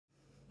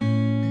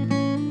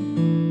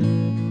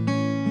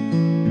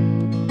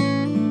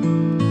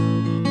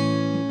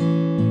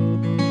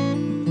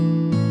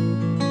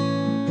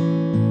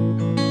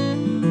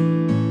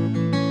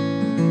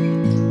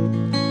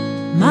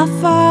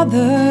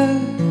brother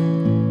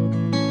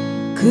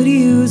could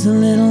use a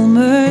little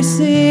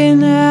mercy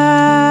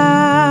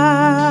now.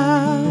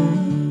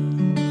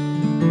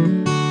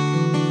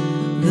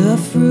 The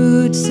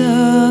fruits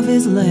of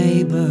his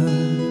labor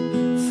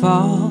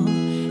fall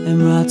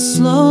and rot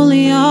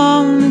slowly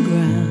on the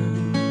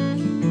ground.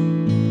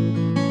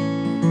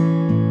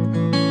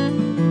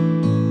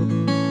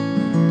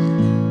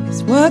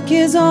 His work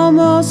is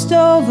almost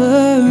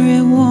over,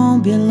 it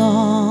won't be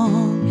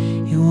long,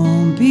 he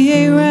won't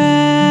be around.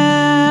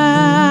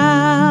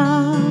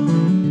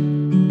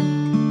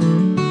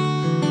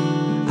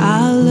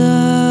 I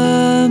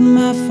love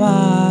my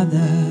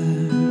father,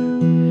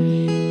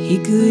 he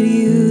could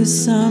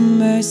use some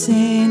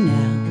mercy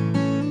now.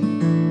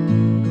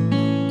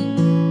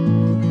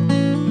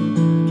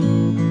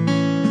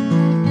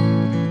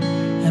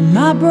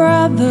 My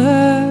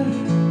brother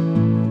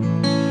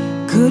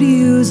could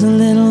use a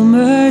little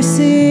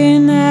mercy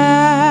now.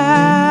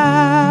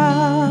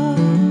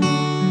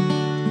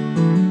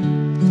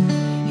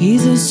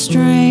 He's a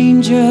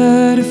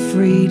stranger to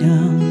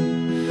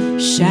freedom,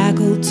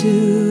 shackled to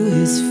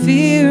his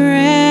fear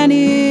and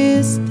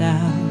his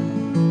doubt.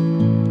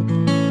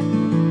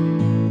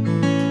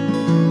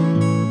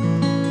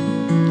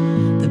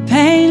 The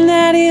pain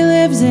that he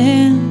lives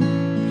in,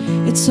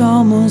 it's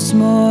almost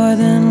more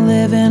than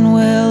living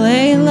will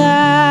allow.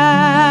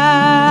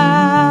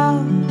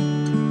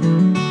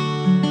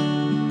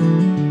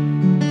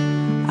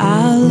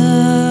 I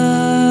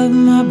love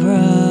my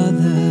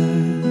brother,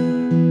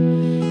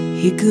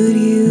 he could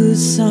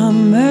use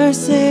some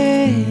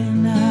mercy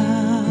now.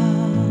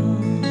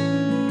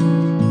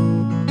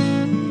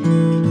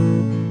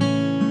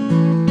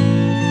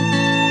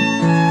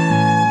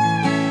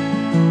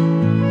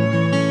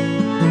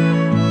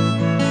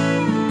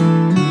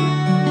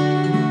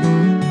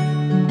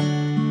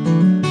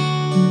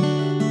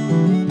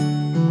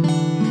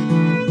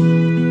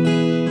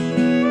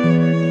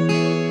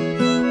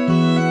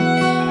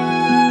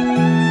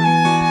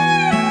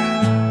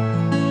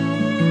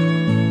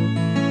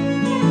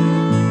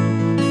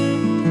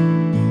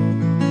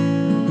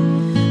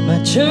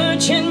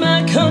 Church in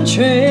my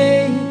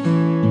country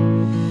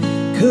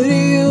could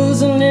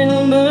use a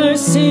little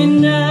mercy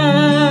now,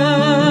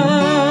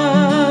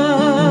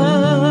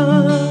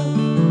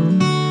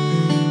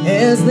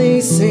 as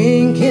they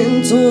sink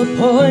into a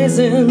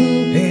poison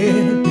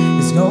pit.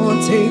 It's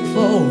gonna take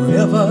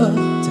forever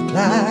to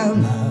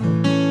climb out.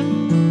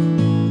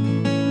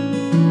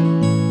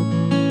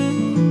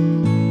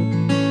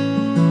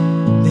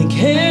 They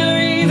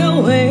carry the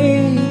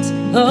weight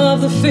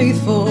of the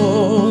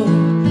faithful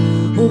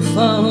who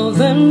follow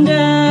them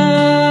down.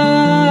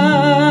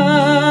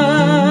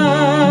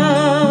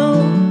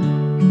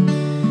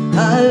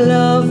 I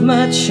love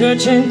my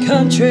church and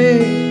country,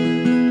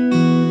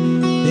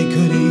 they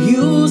could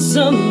use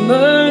some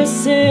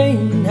mercy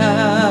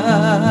now.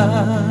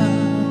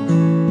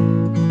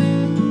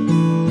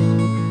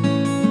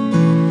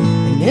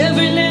 And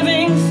every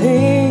living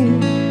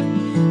thing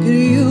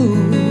could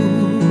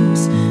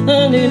use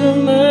a little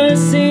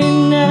mercy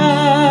now.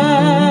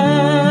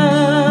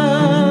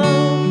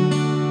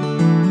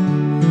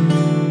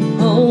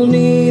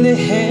 Only the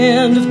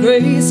hand of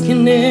grace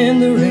can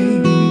end the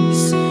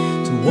race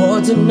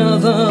towards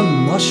another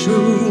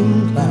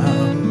mushroom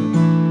cloud.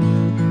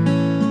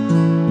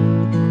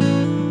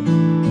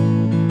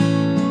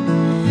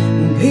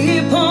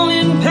 People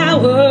in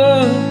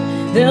power,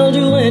 they'll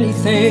do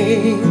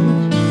anything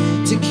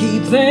to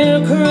keep their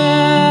crown.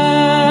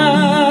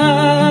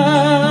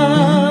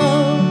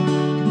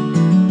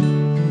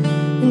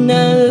 And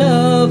I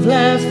love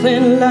life,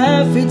 and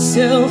life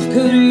itself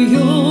could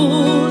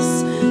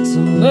use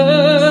some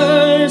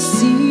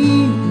mercy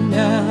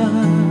now.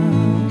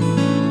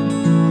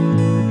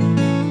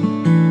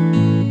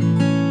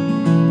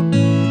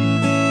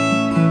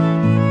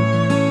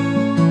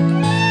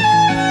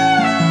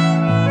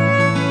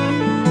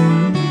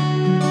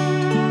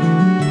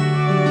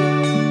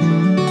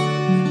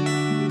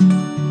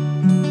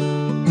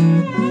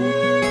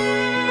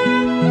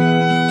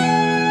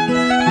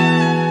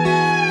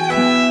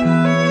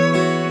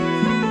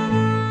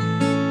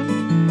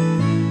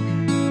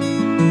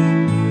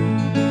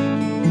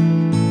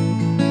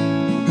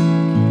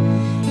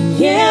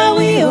 Yeah,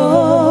 we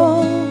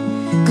all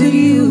could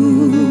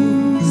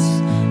use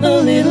a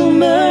little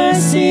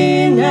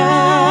mercy now.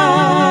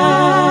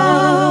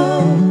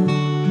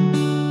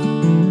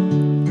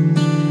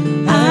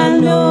 I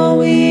know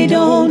we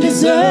don't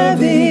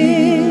deserve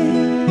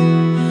it,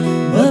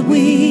 but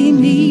we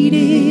need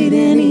it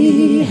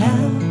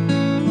anyhow.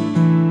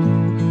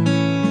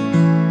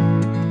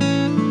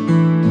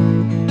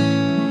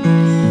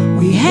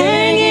 We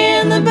hang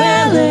in the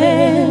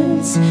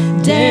balance,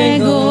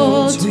 dangle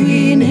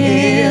between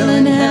hell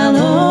and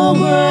hollow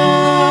ground.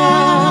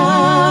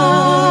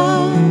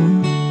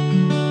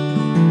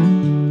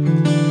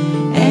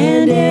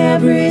 And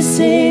every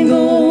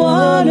single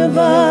one of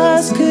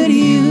us could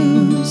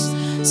use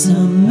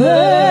some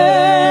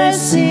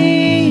mercy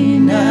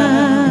now.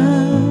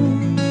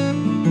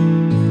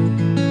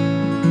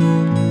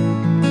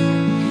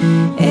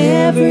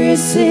 Every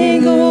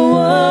single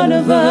one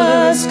of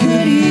us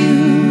could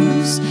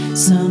use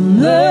some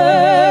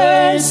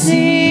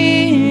mercy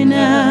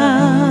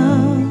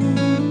now.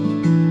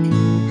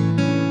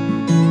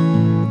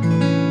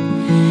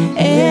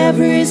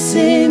 Every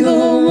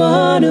single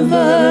one of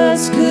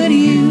us could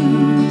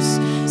use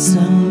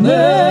some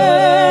mercy.